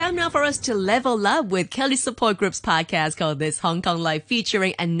time now for us to level up with Kelly Support Group's podcast called This Hong Kong Life,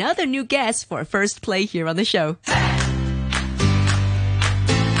 featuring another new guest for first play here on the show.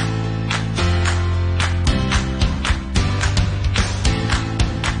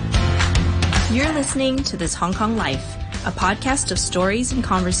 You're listening to This Hong Kong Life, a podcast of stories and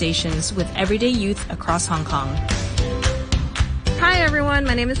conversations with everyday youth across Hong Kong. Hi everyone,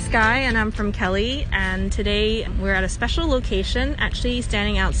 my name is Sky and I'm from Kelly, and today we're at a special location, actually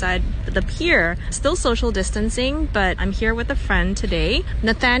standing outside the pier. Still social distancing, but I'm here with a friend today.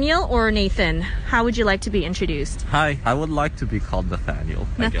 Nathaniel or Nathan, how would you like to be introduced? Hi, I would like to be called Nathaniel.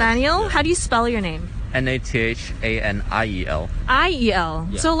 Nathaniel? Yeah. How do you spell your name? Nathaniel. I-E-L.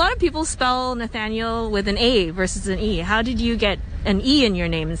 Yeah. So a lot of people spell Nathaniel with an A versus an E. How did you get an E in your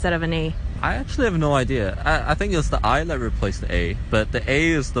name instead of an A? I actually have no idea. I think it's the I that replaced the A, but the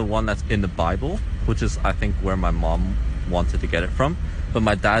A is the one that's in the Bible, which is, I think, where my mom wanted to get it from. But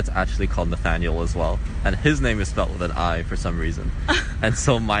my dad's actually called Nathaniel as well, and his name is spelled with an I for some reason. And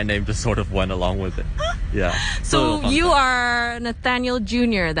so my name just sort of went along with it. Yeah. So you are Nathaniel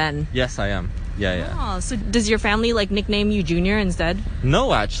Jr. then? Yes, I am. Yeah. Oh, so does your family nickname you Junior instead?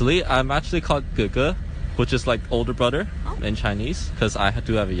 No, actually. I'm actually called Gege, which is like older brother in Chinese, because I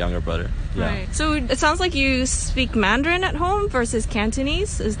do have a younger brother. Yeah. Right. So it sounds like you speak Mandarin at home versus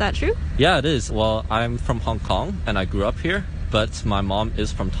Cantonese. Is that true? Yeah, it is. Well, I'm from Hong Kong and I grew up here, but my mom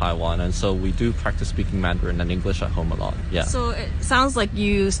is from Taiwan, and so we do practice speaking Mandarin and English at home a lot. Yeah. So it sounds like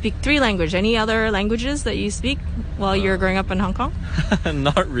you speak 3 languages. Any other languages that you speak while you're growing up in Hong Kong?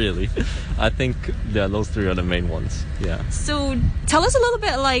 Not really. I think those 3 are the main ones. Yeah. So tell us a little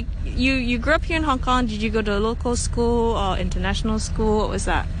bit, you grew up here in Hong Kong. Did you go to a local school or international school? What was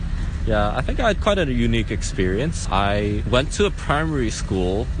that? Yeah, I think I had quite a unique experience. I went to a primary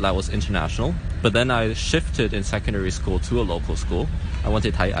school that was international, but then I shifted in secondary school to a local school. I went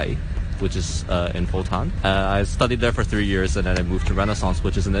to Tai Ai, which is in Foshan. I studied there for 3 years, and then I moved to Renaissance,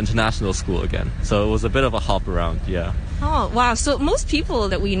 which is an international school again. So it was a bit of a hop around, yeah. Oh, wow. So most people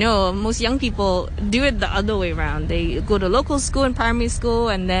that we know, most young people, do it the other way around. They go to local school in primary school,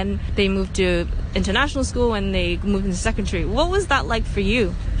 and then they move to international school and they move into secondary. What was that like for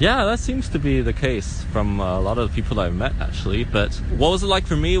you? Yeah, that seems to be the case from a lot of the people that I've met, actually. But what was it like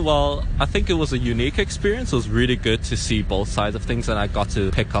for me? Well, I think it was a unique experience. It was really good to see both sides of things, and I got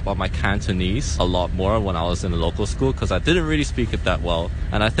to pick up on my Cantonese a lot more when I was in a local school, because I didn't really speak it that well.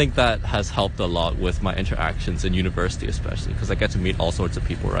 And I think that has helped a lot with my interactions in university, especially, because I get to meet all sorts of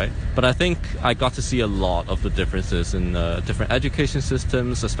people, right? But I think I got to see a lot of the differences in different education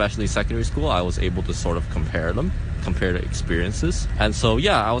systems, especially secondary school. I was able to sort of compare the experiences. And so,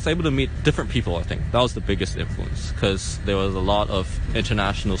 yeah, I was able to meet different people, I think. That was the biggest influence, because there was a lot of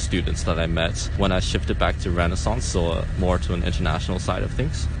international students that I met when I shifted back to Renaissance, so more to an international side of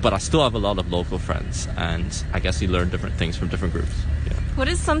things. But I still have a lot of local friends, and I guess you learn different things from different groups. Yeah. What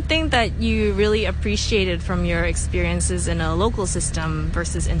is something that you really appreciated from your experiences in a local system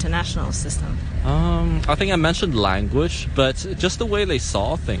versus international system? I think I mentioned language, but just the way they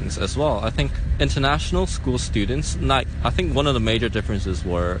saw things as well. I think international school students, I think one of the major differences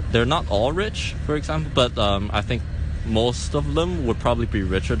were they're not all rich, for example, but I think most of them would probably be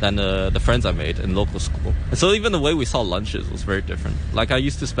richer than the friends I made in local school. And so even the way we saw lunches was very different. Like, I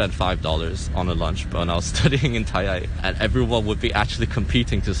used to spend $5 on a lunch when I was studying in Tai Ai, and everyone would be actually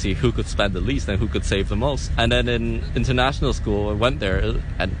competing to see who could spend the least and who could save the most. And then in international school, I went there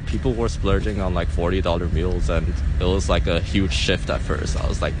and people were splurging on like $40 meals, and it was like a huge shift at first. I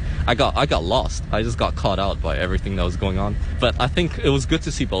was like, I got lost. I just got caught out by everything that was going on. But I think it was good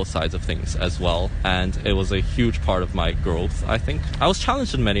to see both sides of things as well, and it was a huge part of my growth, I think. I was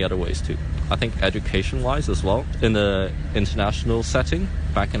challenged in many other ways too. I think education-wise as well, in the international setting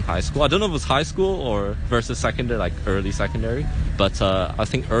back in high school. I don't know if it was high school or versus secondary, like early secondary, but I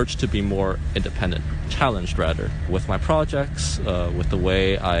think urged to be more independent, challenged rather, with my projects, with the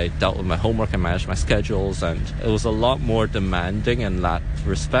way I dealt with my homework and managed my schedules, and it was a lot more demanding in that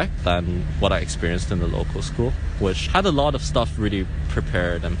respect than what I experienced in the local school, which had a lot of stuff really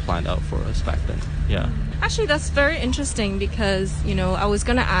prepared and planned out for us back then. Yeah. Actually, that's very interesting because, I was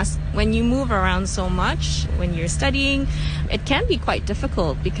going to ask, when you move around so much, when you're studying, it can be quite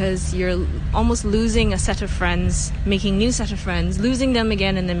difficult because you're almost losing a set of friends, making new set of friends, losing them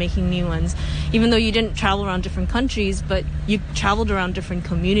again, and then making new ones. Even though you didn't travel around different countries, but you traveled around different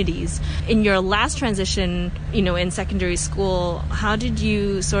communities. In your last transition, in secondary school, how did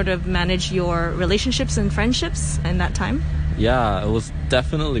you sort of manage your relationships and friendships in that time? Yeah, it was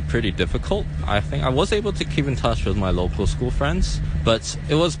definitely pretty difficult. I think I was able to keep in touch with my local school friends, but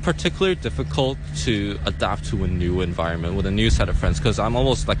it was particularly difficult to adapt to a new environment with a new set of friends because I'm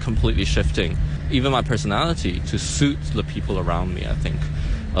almost like completely shifting even my personality to suit the people around me, I think,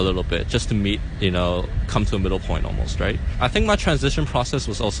 a little bit, just to meet, come to a middle point almost, right? I think my transition process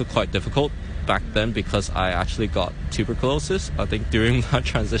was also quite difficult back then because I actually got tuberculosis, I think, during my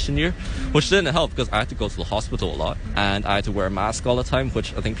transition year, which didn't help because I had to go to the hospital a lot and I had to wear a mask all the time,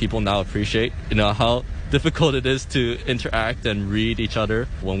 which I think people now appreciate, how difficult it is to interact and read each other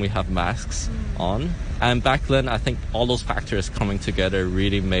when we have masks on. And back then, I think all those factors coming together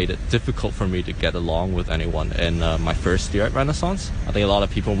really made it difficult for me to get along with anyone in my first year at Renaissance. I think a lot of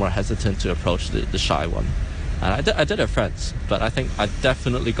people were hesitant to approach the shy one. And I did have friends, but I think I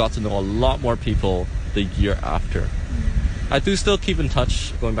definitely got to know a lot more people the year after. I do still keep in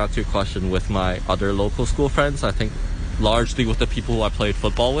touch, going back to your question, with my other local school friends. I think largely with the people who I played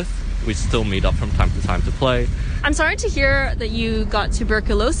football with. We still meet up from time to time to play. I'm sorry to hear that you got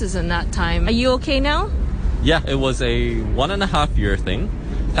tuberculosis in that time. Are you okay now? Yeah, it was a 1.5 year thing.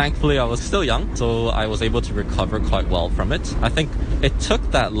 Thankfully, I was still young, so I was able to recover quite well from it. I think it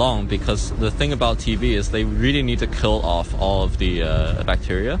took that long because the thing about TB is they really need to kill off all of the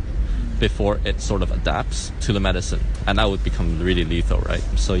bacteria before it sort of adapts to the medicine. And that would become really lethal, right?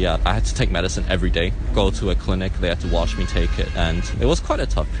 So yeah, I had to take medicine every day, go to a clinic, they had to watch me take it, and it was quite a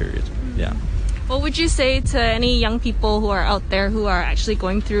tough period, yeah. What would you say to any young people who are out there who are actually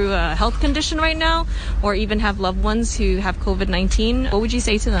going through a health condition right now, or even have loved ones who have COVID-19? What would you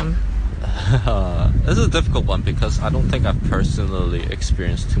say to them? This is a difficult one because I don't think I've personally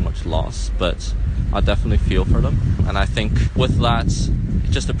experienced too much loss, but I definitely feel for them. And I think with that,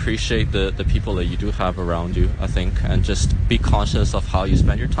 just appreciate the people that you do have around you, I think, and just be conscious of how you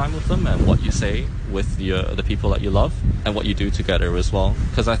spend your time with them and what you say with the people that you love and what you do together as well.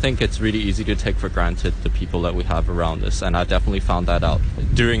 Because I think it's really easy to take for granted the people that we have around us, and I definitely found that out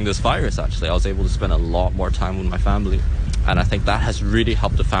during this virus. Actually, I was able to spend a lot more time with my family, and I think that has really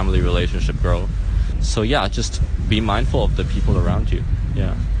helped the family relationship grow. So yeah, just be mindful of the people around you.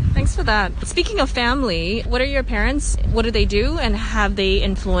 Yeah. Thanks for that. Speaking of family, what are your parents? What do they do? And have they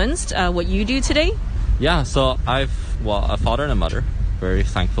influenced what you do today? Yeah, so I've a father and a mother. Very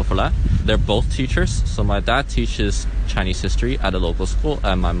thankful for that. They're both teachers. So my dad teaches Chinese history at a local school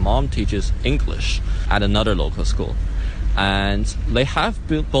and my mom teaches English at another local school. And they have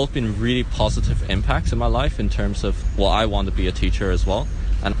both been really positive impacts in my life in terms of, I want to be a teacher as well.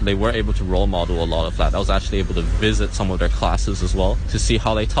 And they were able to role model a lot of that. I was actually able to visit some of their classes as well to see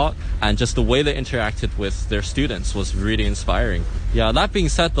how they taught. And just the way they interacted with their students was really inspiring. Yeah, that being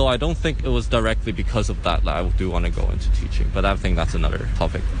said, though, I don't think it was directly because of that I do want to go into teaching. But I think that's another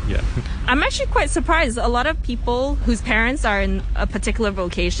topic. Yeah. I'm actually quite surprised. A lot of people whose parents are in a particular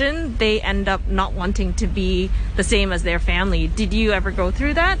vocation, they end up not wanting to be the same as their family. Did you ever go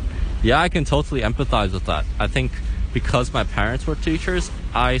through that? Yeah, I can totally empathize with that. I think because my parents were teachers,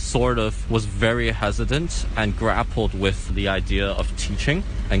 I sort of was very hesitant and grappled with the idea of teaching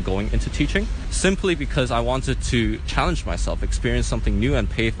and going into teaching, simply because I wanted to challenge myself, experience something new and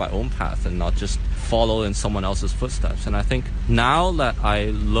pave my own path and not just follow in someone else's footsteps. And I think now that I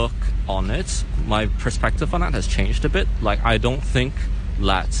look on it, my perspective on that has changed a bit. Like, I don't think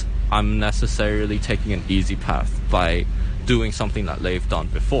that I'm necessarily taking an easy path by doing something that they've done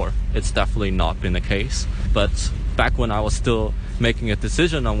before. It's definitely not been the case. But back when I was still making a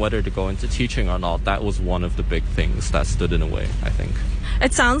decision on whether to go into teaching or not, that was one of the big things that stood in the way, I think.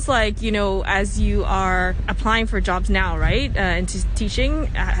 It sounds like, as you are applying for jobs now, right, into teaching,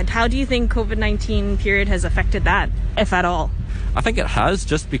 how do you think COVID-19 period has affected that, if at all? I think it has,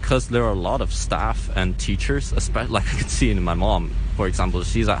 just because there are a lot of staff and teachers, especially like I could see in my mom, for example,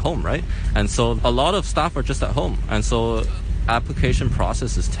 she's at home, right? And so a lot of staff are just at home. And so application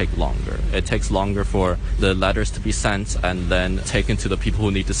processes take longer. It takes longer for the letters to be sent and then taken to the people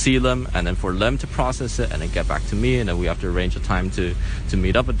who need to see them, and then for them to process it and then get back to me, and then we have to arrange a time to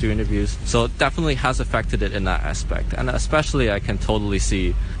meet up and do interviews. So it definitely has affected it in that aspect. And especially I can totally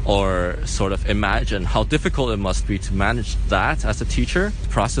see or sort of imagine how difficult it must be to manage that as a teacher, to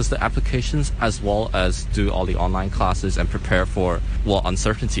process the applications as well as do all the online classes and prepare for,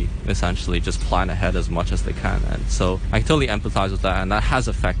 uncertainty, essentially, just plan ahead as much as they can. And so I totally empathize with that, and that has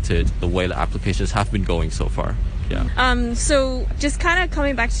affected the way the applications have been going so far. Yeah. So just kind of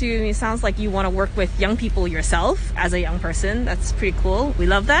coming back to, it sounds like you want to work with young people yourself as a young person. That's pretty cool. We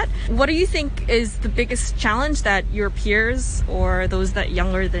love that. What do you think is the biggest challenge that your peers or those that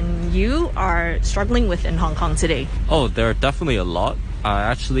younger than you are struggling with in Hong Kong today? Oh, there are definitely a lot. I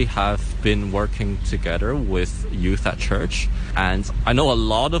actually have been working together with youth at church, and I know a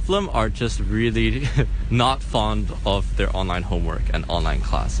lot of them are just really not fond of their online homework and online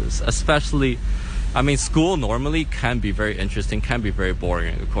classes. Especially, I mean, school normally can be very interesting, can be very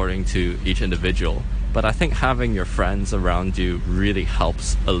boring according to each individual. But I think having your friends around you really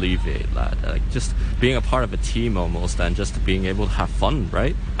helps alleviate that. Like just being a part of a team almost, and just being able to have fun,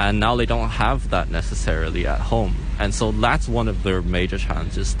 right? And now they don't have that necessarily at home. And so that's one of their major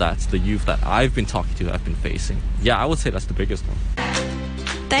challenges that the youth that I've been talking to have been facing. Yeah, I would say that's the biggest one.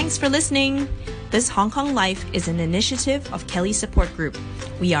 Thanks for listening. This Hong Kong Life is an initiative of Kelly Support Group.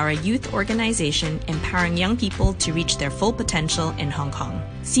 We are a youth organization empowering young people to reach their full potential in Hong Kong.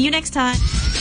 See you next time.